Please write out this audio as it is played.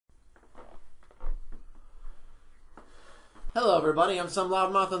Hello everybody, I'm some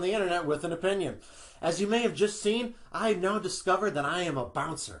loudmouth on the internet with an opinion. As you may have just seen, I have now discovered that I am a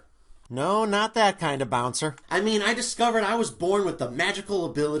bouncer. No, not that kind of bouncer. I discovered I was born with the magical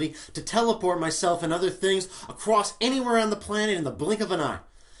ability to teleport myself and other things across anywhere on the planet in the blink of an eye.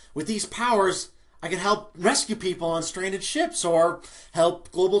 With these powers, I could help rescue people on stranded ships or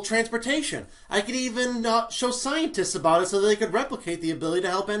help global transportation. I could even show scientists about it so they could replicate the ability to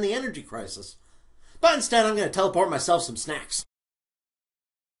help end the energy crisis. But instead, I'm going to teleport myself some snacks.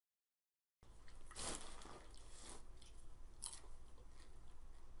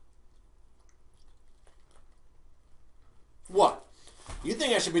 What? You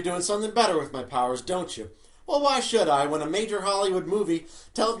think I should be doing something better with my powers, don't you? Well, why should I when a major Hollywood movie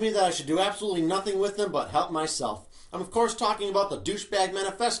tells me that I should do absolutely nothing with them but help myself? I'm of course talking about the douchebag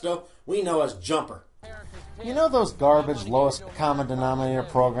manifesto we know as Jumper. You know those garbage, lowest common denominator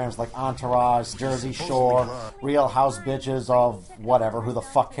programs like Entourage, Jersey Shore, Real House Bitches of whatever, who the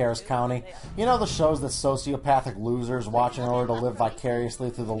fuck cares county? You know the shows that sociopathic losers watch in order to live vicariously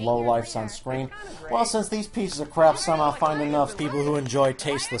through the lowlifes on screen? Well, since these pieces of crap somehow find enough people who enjoy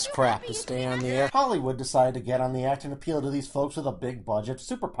tasteless crap to stay on the air, Hollywood decided to get on the act and appeal to these folks with a big budget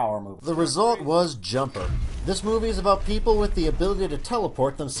superpower movie. The result was Jumper. This movie is about people with the ability to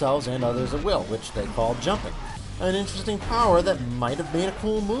teleport themselves and others at will, which they call jumping. An interesting power that might have made a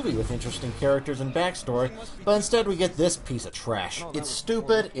cool movie with interesting characters and backstory, but instead we get this piece of trash. It's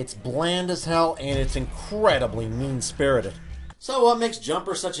stupid, it's bland as hell, and it's incredibly mean-spirited. So what makes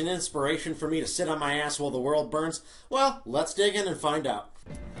Jumper such an inspiration for me to sit on my ass while the world burns? Well, let's dig in and find out.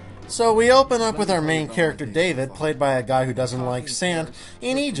 So we open up with our main character David, played by a guy who doesn't like sand,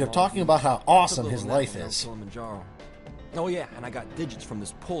 in Egypt, talking about how awesome his life is. Oh yeah, and I got digits from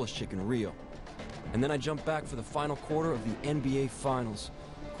this Polish chick in Rio. And then I jumped back for the final quarter of the NBA Finals.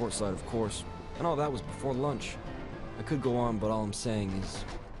 Courtside, of course. And all that was before lunch. I could go on, but all I'm saying is,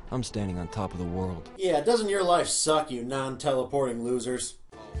 I'm standing on top of the world. Yeah, doesn't your life suck, you non-teleporting losers?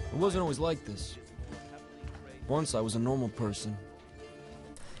 It wasn't always like this. Once I was a normal person.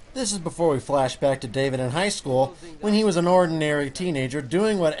 This is before we flash back to David in high school, when he was an ordinary teenager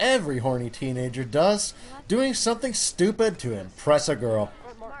doing what every horny teenager does, doing something stupid to impress a girl.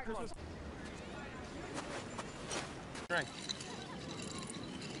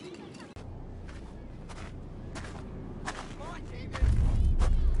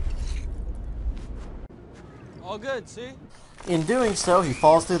 All good, see? In doing so, he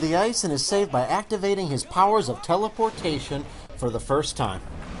falls through the ice and is saved by activating his powers of teleportation for the first time.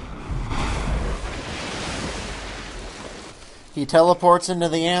 He teleports into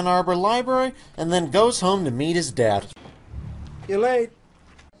the Ann Arbor Library and then goes home to meet his dad. You're late.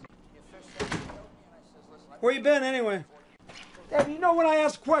 Where you been, anyway? Dave, you know when I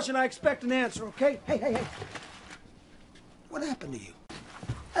ask a question, I expect an answer, okay? Hey. What happened to you?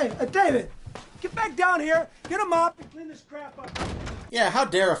 Hey, David, get back down here, get a mop, and clean this crap up. Yeah, how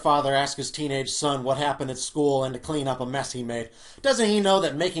dare a father ask his teenage son what happened at school and to clean up a mess he made? Doesn't he know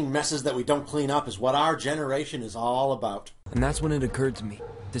that making messes that we don't clean up is what our generation is all about? And that's when it occurred to me.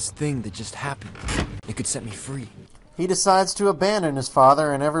 This thing that just happened. It could set me free. He decides to abandon his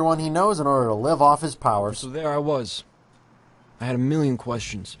father and everyone he knows in order to live off his powers. So there I was. I had a million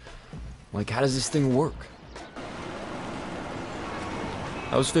questions. Like, how does this thing work?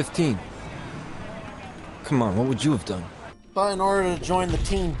 I was 15. Come on, what would you have done? But in order to join the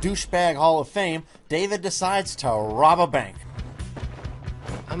Teen Douchebag Hall of Fame, David decides to rob a bank.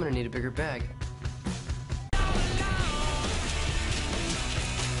 I'm gonna need a bigger bag.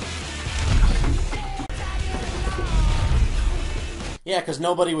 Yeah, because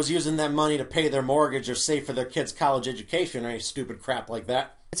nobody was using that money to pay their mortgage or save for their kids' college education or any stupid crap like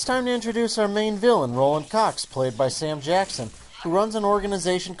that. It's time to introduce our main villain, Roland Cox, played by Sam Jackson, who runs an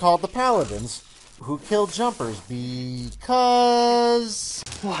organization called the Paladins, who kill jumpers because...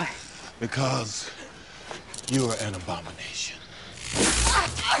 Why? Because you are an abomination.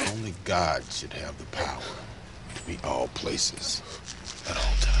 Only God should have the power to be all places at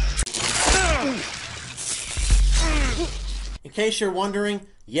all times. In case you're wondering,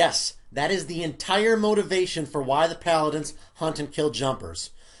 yes, that is the entire motivation for why the Paladins hunt and kill jumpers.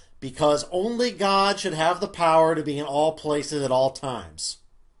 Because only God should have the power to be in all places at all times.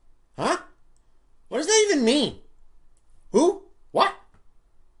 Huh? What does that even mean? Who? What?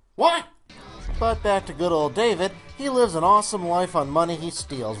 Why? But back to good old David, he lives an awesome life on money he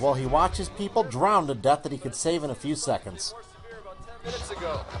steals while he watches people drown to death that he could save in a few seconds. Minutes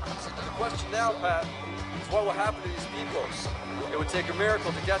ago. The question now, Pat, is what will happen to these people? It would take a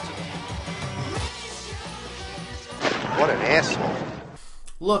miracle to get to them. What an asshole.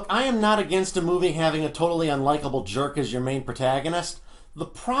 Look, I am not against a movie having a totally unlikable jerk as your main protagonist. The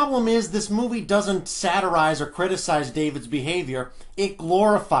problem is this movie doesn't satirize or criticize David's behavior, it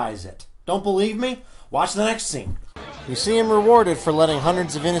glorifies it. Don't believe me? Watch the next scene. You see him rewarded for letting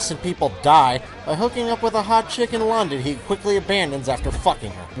hundreds of innocent people die by hooking up with a hot chick in London he quickly abandons after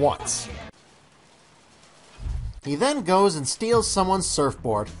fucking her once. He then goes and steals someone's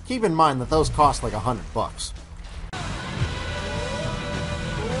surfboard. Keep in mind that those cost like $100.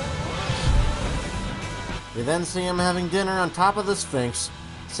 We then see him having dinner on top of the Sphinx,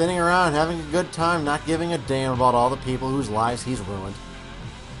 sitting around having a good time, not giving a damn about all the people whose lives he's ruined.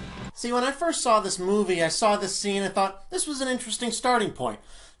 See, when I first saw this movie, I saw this scene and thought, this was an interesting starting point.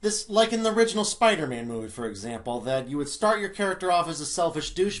 This, like in the original Spider-Man movie, for example, that you would start your character off as a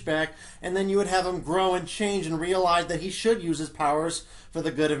selfish douchebag, and then you would have him grow and change and realize that he should use his powers for the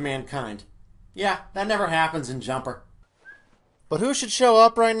good of mankind. Yeah, that never happens in Jumper. But who should show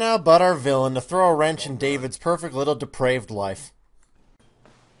up right now but our villain to throw a wrench in David's perfect little depraved life?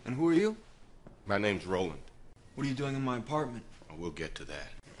 And who are you? My name's Roland. What are you doing in my apartment? We'll get to that.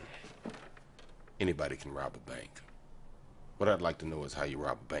 Anybody can rob a bank. What I'd like to know is how you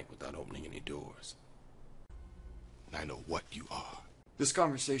rob a bank without opening any doors. I know what you are. This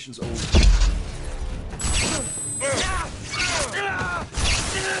conversation's over.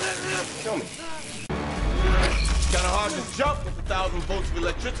 Show me. Kinda hard to jump with 1,000 volts of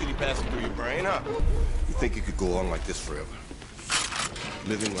electricity passing through your brain, huh? You think you could go on like this forever?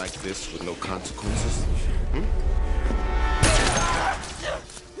 Living like this with no consequences?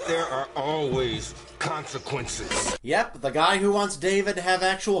 There are always consequences. Yep, the guy who wants David to have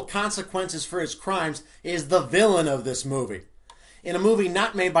actual consequences for his crimes is the villain of this movie. In a movie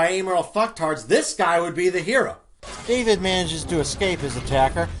not made by amoral fucktards, this guy would be the hero. David manages to escape his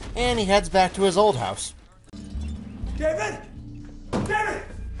attacker, and he heads back to his old house. David! David!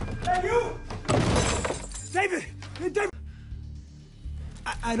 Hey, you! David! Hey, David!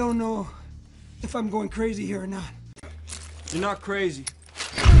 I don't know if I'm going crazy here or not. You're not crazy.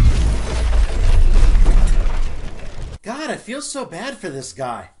 God, I feel so bad for this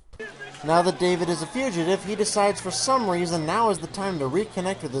guy. Now that David is a fugitive, he decides for some reason now is the time to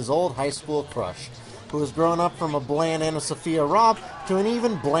reconnect with his old high school crush, who has grown up from a bland Anna Sophia Robb to an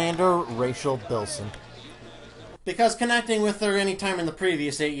even blander Rachel Bilson. Because connecting with her any time in the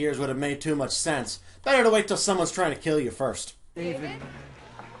previous 8 years would have made too much sense. Better to wait till someone's trying to kill you first. David?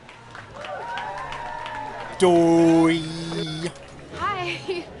 Doy.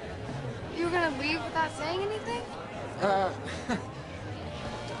 Hi. You were gonna leave without saying anything?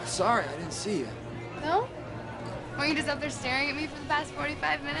 Sorry, I didn't see you. No? Were you just up there staring at me for the past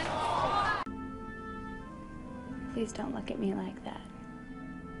 45 minutes? Please don't look at me like that.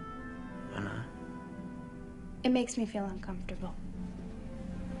 Why not? It makes me feel uncomfortable.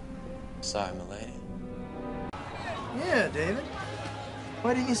 Sorry, milady. Yeah, David.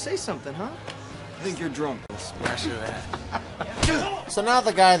 Why didn't you say something, huh? I think you're drunk. Smash your ass. So now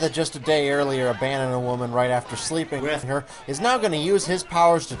the guy that just a day earlier abandoned a woman right after sleeping with her is now going to use his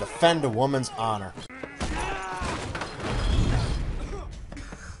powers to defend a woman's honor.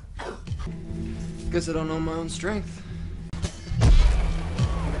 Guess I don't know my own strength.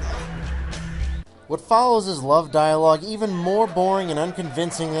 What follows is love dialogue even more boring and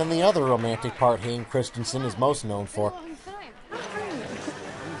unconvincing than the other romantic part Hayden Christensen is most known for. I'm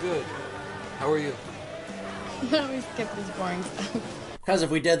good. How are you? Why don't we skip this boring stuff? Because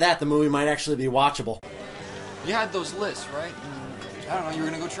if we did that, the movie might actually be watchable. You had those lists, right? I don't know, you were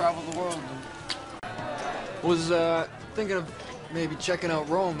gonna go travel the world. Was, thinking of maybe checking out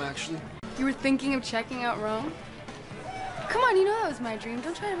Rome, actually. You were thinking of checking out Rome? Come on, you know that was my dream.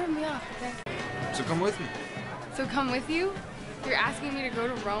 Don't try to rip me off, okay? So come with me. So come with you? You're asking me to go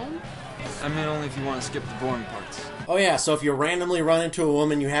to Rome? I mean, only if you want to skip the boring parts. Oh yeah, so if you randomly run into a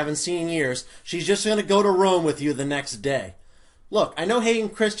woman you haven't seen in years, she's just going to go to Rome with you the next day. Look, I know Hayden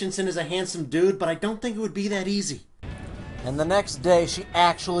Christensen is a handsome dude, but I don't think it would be that easy. And the next day, she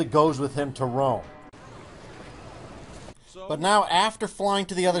actually goes with him to Rome. But now, after flying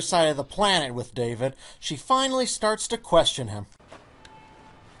to the other side of the planet with David, she finally starts to question him.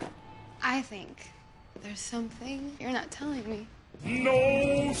 I think there's something you're not telling me.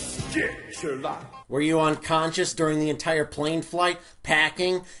 No shit, Sherlock. Were you unconscious during the entire plane flight,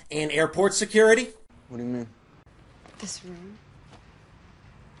 packing, and airport security? What do you mean? This room.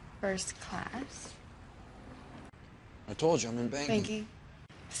 First class. I told you, I'm in banking. Banking.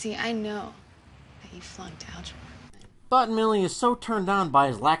 See, I know that you flunked algebra. But Millie is so turned on by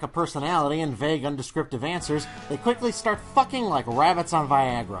his lack of personality and vague, undescriptive answers, they quickly start fucking like rabbits on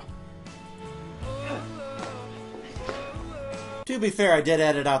Viagra. To be fair, I did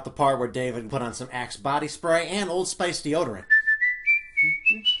edit out the part where David put on some Axe body spray and Old Spice deodorant.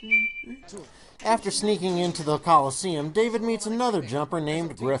 After sneaking into the Coliseum, David meets another jumper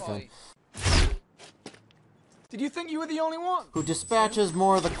named Griffin, Did you think you were the only one? who dispatches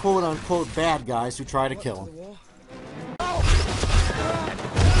more of the quote-unquote bad guys who try to kill him.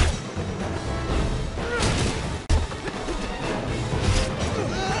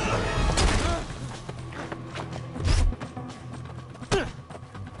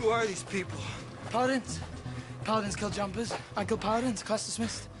 Who are these people? Paladins. Paladins kill jumpers. I kill paladins. Class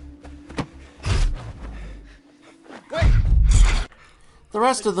dismissed. The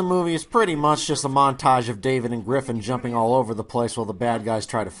rest of the movie is pretty much just a montage of David and Griffin jumping all over the place while the bad guys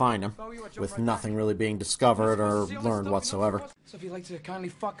try to find him, with nothing really being discovered or learned whatsoever. So if you'd like to kindly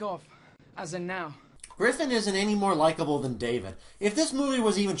fuck off, as in now. Griffin isn't any more likable than David. If this movie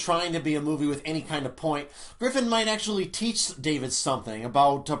was even trying to be a movie with any kind of point, Griffin might actually teach David something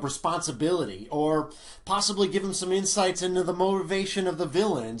about responsibility, or possibly give him some insights into the motivation of the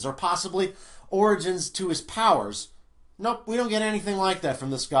villains, or possibly origins to his powers. Nope, we don't get anything like that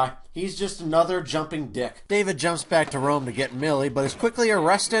from this guy. He's just another jumping dick. David jumps back to Rome to get Millie, but is quickly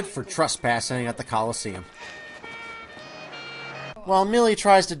arrested for trespassing at the Coliseum. While Millie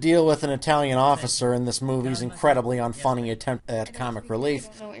tries to deal with an Italian officer in this movie's incredibly unfunny attempt at comic relief, I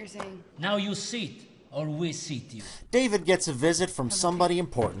don't know what you're saying. Now you sit, or we sit you. David gets a visit from somebody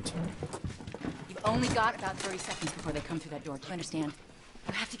important. You've only got about 30 seconds before they come through that door. Do you understand?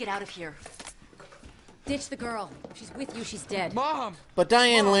 You have to get out of here. Ditch the girl. If she's with you, she's dead. Mom! But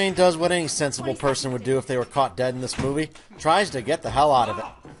Diane Lane does what any sensible person would do if they were caught dead in this movie. Tries to get the hell out of it.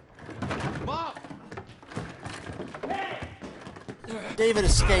 Mom! David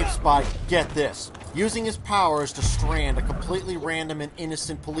escapes by, get this, using his powers to strand a completely random and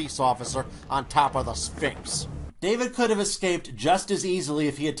innocent police officer on top of the Sphinx. David could have escaped just as easily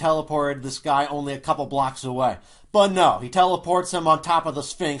if he had teleported this guy only a couple blocks away. But no, he teleports him on top of the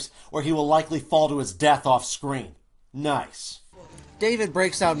Sphinx, where he will likely fall to his death off screen. Nice. David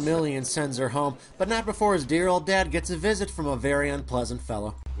breaks out Millie and sends her home, but not before his dear old dad gets a visit from a very unpleasant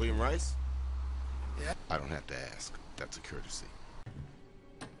fellow. William Rice? Yeah. I don't have to ask. That's a courtesy.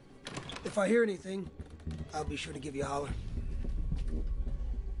 If I hear anything, I'll be sure to give you a holler.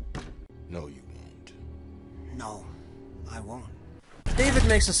 No, you won't. No, I won't. David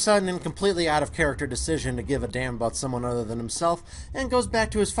makes a sudden and completely out of character decision to give a damn about someone other than himself and goes back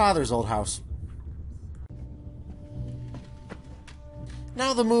to his father's old house.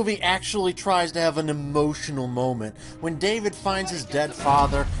 Now the movie actually tries to have an emotional moment when David finds his dead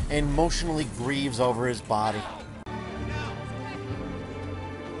father and emotionally grieves over his body.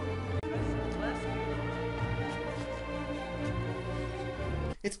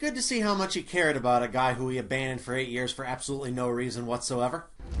 It's good to see how much he cared about a guy who he abandoned for 8 years for absolutely no reason whatsoever.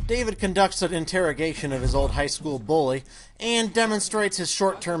 David conducts an interrogation of his old high school bully and demonstrates his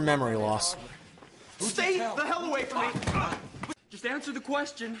short-term memory loss. Stay the hell away from me! Just answer the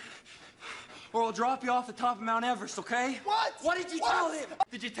question, or I'll drop you off the top of Mount Everest, okay? What? What did you tell him?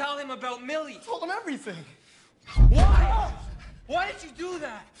 Did you tell him about Millie? I told him everything. Why? Why did you do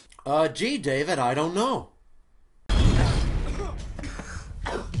that? Gee, David, I don't know.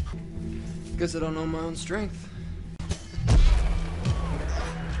 Guess I don't know my own strength.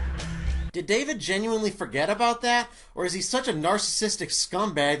 Did David genuinely forget about that? Or is he such a narcissistic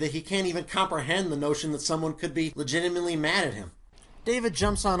scumbag that he can't even comprehend the notion that someone could be legitimately mad at him? David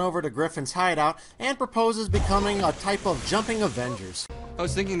jumps on over to Griffin's hideout and proposes becoming a type of jumping Avengers. I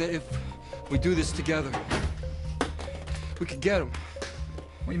was thinking that if we do this together, we could get him.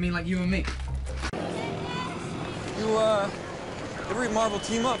 What do you mean, like you and me? You, ever read Marvel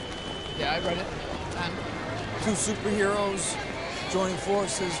Team Up? Yeah, I read it. And? Two superheroes joining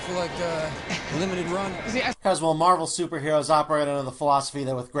forces for like a limited run. Because while Marvel superheroes operate under the philosophy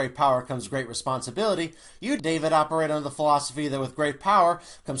that with great power comes great responsibility, you, David, operate under the philosophy that with great power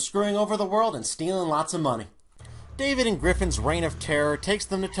comes screwing over the world and stealing lots of money. David and Griffin's reign of terror takes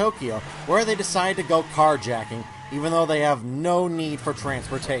them to Tokyo, where they decide to go carjacking, even though they have no need for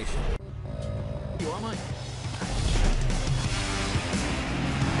transportation.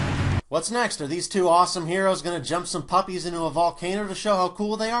 What's next? Are these two awesome heroes going to jump some puppies into a volcano to show how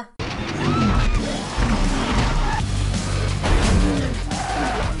cool they are?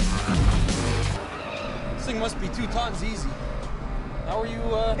 This thing must be 2 tons easy. How are you,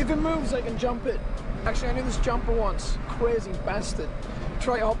 If it moves, I can jump it. Actually, I knew this jumper once. Crazy bastard.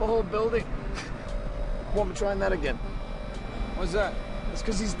 Try to hop a whole building. Want me trying that again? What's that? It's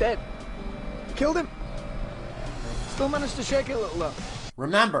because he's dead. Killed him. Still managed to shake it a little though.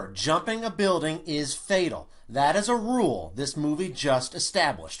 Remember, jumping a building is fatal. That is a rule this movie just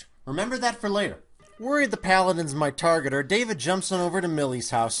established. Remember that for later. Worried the Paladins might target her, David jumps on over to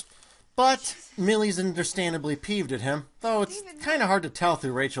Millie's house. But Millie's understandably peeved at him, though it's kind of hard to tell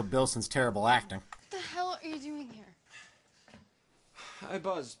through Rachel Bilson's terrible acting. What the hell are you doing here? I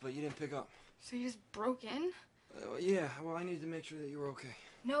buzzed, but you didn't pick up. So you just broke in? Yeah, well, I needed to make sure that you were okay.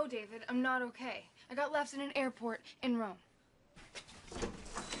 No, David, I'm not okay. I got left in an airport in Rome.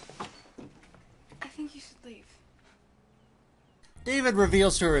 I think you should leave. David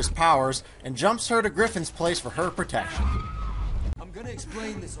reveals to her his powers and jumps her to Griffin's place for her protection. I'm gonna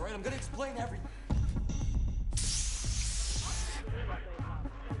explain this, alright? I'm gonna explain everything.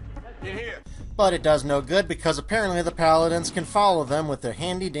 In here. But it does no good because apparently the Paladins can follow them with their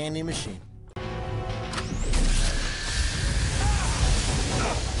handy-dandy machine.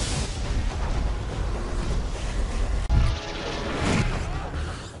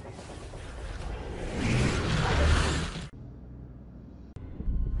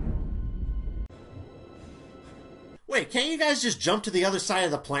 Wait, can't you guys just jump to the other side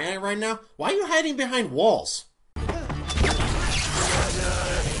of the planet right now? Why are you hiding behind walls?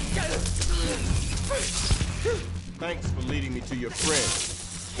 Thanks for leading me to your friend.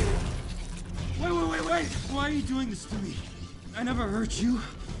 Wait. Why are you doing this to me? I never hurt you.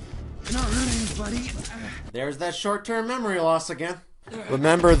 I never hurt anybody. There's that short-term memory loss again.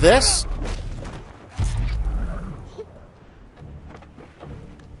 Remember this?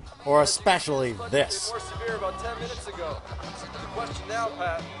 Or especially this. More severe about 10 minutes ago. The question now,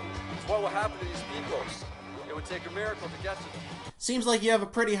 Pat, is what will happen to these people? It would take a miracle to get to them. Seems like you have a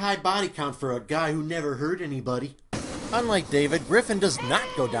pretty high body count for a guy who never hurt anybody. Unlike David, Griffin does not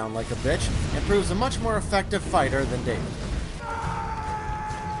go down like a bitch and proves a much more effective fighter than David.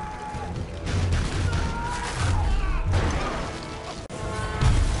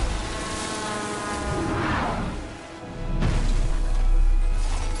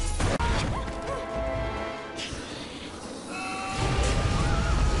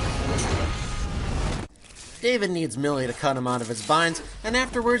 David needs Millie to cut him out of his binds, and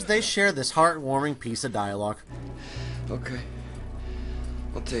afterwards they share this heartwarming piece of dialogue. Okay.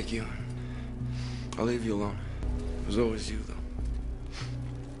 I'll take you. I'll leave you alone. It was always you, though.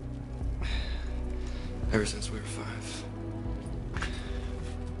 Ever since we were 5.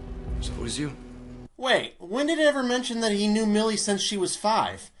 It was always you. Wait, when did it ever mention that he knew Millie since she was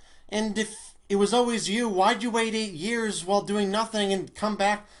 5? And if it was always you, why'd you wait 8 years while doing nothing and come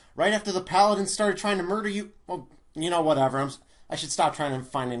back right after the Paladins started trying to murder you? Well, you know, whatever. I should stop trying to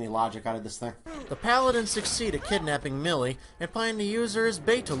find any logic out of this thing. The Paladins succeed at kidnapping Millie and plan to use her as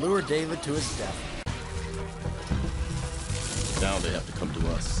bait to lure David to his death. Now they have to come to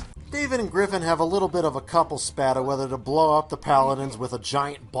us. David and Griffin have a little bit of a couple spat at whether to blow up the Paladins with a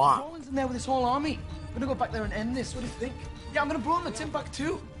giant bomb. Roland's in there with his whole army. I'm gonna go back there and end this. What do you think? Yeah, I'm gonna blow the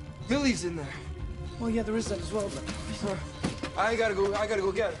Timbuktu. Millie's in there. Well, yeah, there is that as well, but... I gotta go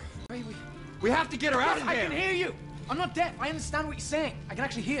get her. Wait. We have to get her out of I there! can hear you! I'm not deaf. I understand what you're saying. I can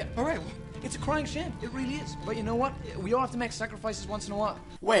actually hear. All right. It's a crying shame. It really is. But you know what? We all have to make sacrifices once in a while.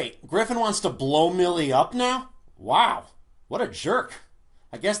 Wait, Griffin wants to blow Millie up now? Wow, what a jerk.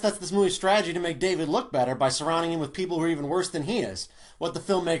 I guess that's this movie's strategy to make David look better by surrounding him with people who are even worse than he is. What the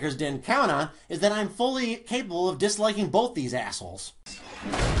filmmakers didn't count on is that I'm fully capable of disliking both these assholes.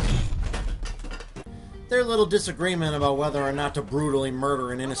 Their little disagreement about whether or not to brutally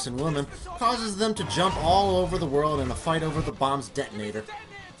murder an innocent woman causes them to jump all over the world in a fight over the bomb's detonator.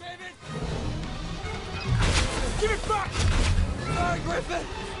 Give it back! Sorry, Griffin!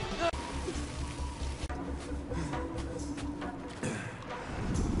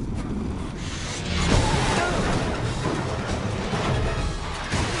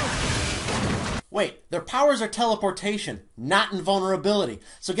 Wait, their powers are teleportation, not invulnerability,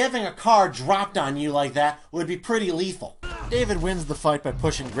 so getting a car dropped on you like that would be pretty lethal. David wins the fight by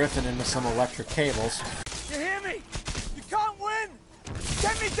pushing Griffin into some electric cables. You hear me? You can't win!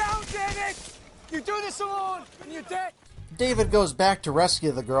 Get me down, David! You do this alone, and you're dead! David goes back to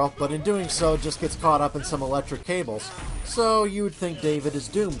rescue the girl, but in doing so just gets caught up in some electric cables. So you would think David is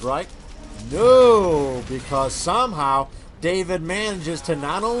doomed, right? No, because somehow David manages to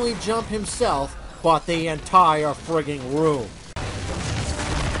not only jump himself, but the entire frigging room.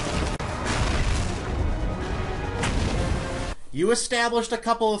 You established a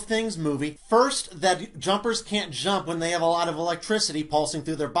couple of things, movie. First, that jumpers can't jump when they have a lot of electricity pulsing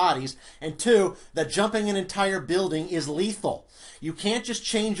through their bodies. And two, that jumping an entire building is lethal. You can't just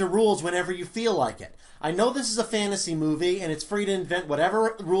change your rules whenever you feel like it. I know this is a fantasy movie and it's free to invent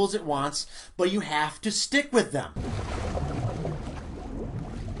whatever rules it wants, but you have to stick with them.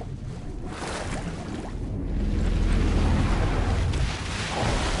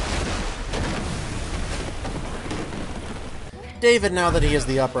 David, now that he has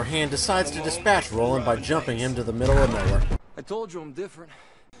the upper hand, decides to dispatch Roland by jumping him to the middle of nowhere. I told you I'm different.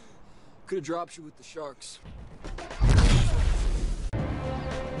 Could have dropped you with the sharks.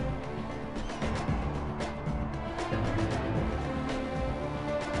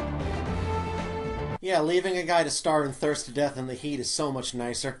 Yeah, leaving a guy to starve and thirst to death in the heat is so much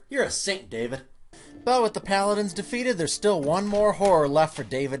nicer. You're a saint, David. But with the Paladins defeated, there's still one more horror left for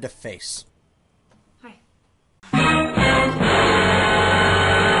David to face.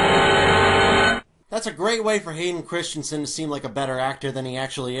 That's a great way for Hayden Christensen to seem like a better actor than he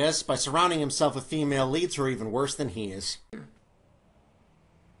actually is, by surrounding himself with female leads who are even worse than he is.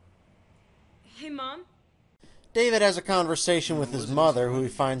 Hey, Mom? David has a conversation with his mother, who he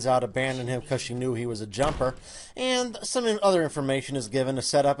finds out abandoned him because she knew he was a jumper, and some other information is given to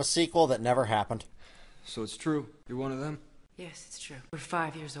set up a sequel that never happened. So it's true. You're one of them? Yes, it's true. You were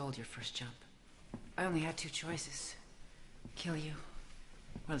 5 years old your first jump. I only had 2 choices. Kill you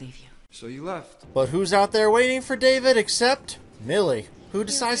or leave you. So you left. But who's out there waiting for David except Millie, who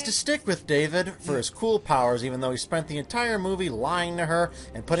decides to stick with David for his cool powers, even though he spent the entire movie lying to her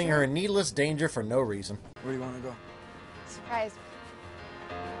and putting her in needless danger for no reason. Where do you want to go? Surprise.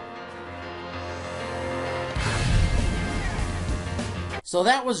 So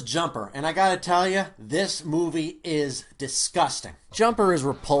that was Jumper, and I gotta tell you, this movie is disgusting. Jumper is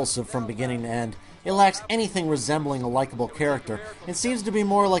repulsive from beginning to end. It lacks anything resembling a likable character, and seems to be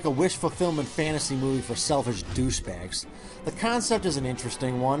more like a wish-fulfillment fantasy movie for selfish douchebags. The concept is an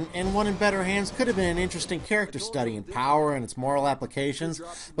interesting one, and one in better hands could have been an interesting character study in power and its moral applications,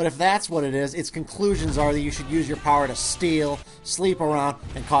 but if that's what it is, its conclusions are that you should use your power to steal, sleep around,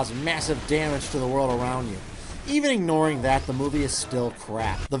 and cause massive damage to the world around you. Even ignoring that, the movie is still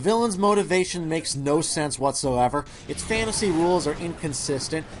crap. The villain's motivation makes no sense whatsoever, its fantasy rules are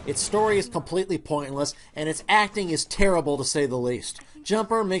inconsistent, its story is completely pointless, and its acting is terrible to say the least.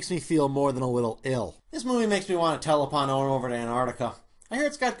 Jumper makes me feel more than a little ill. This movie makes me want to telepon over to Antarctica. I hear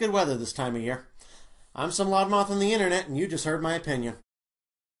it's got good weather this time of year. I'm some loudmouth on the internet, and you just heard my opinion.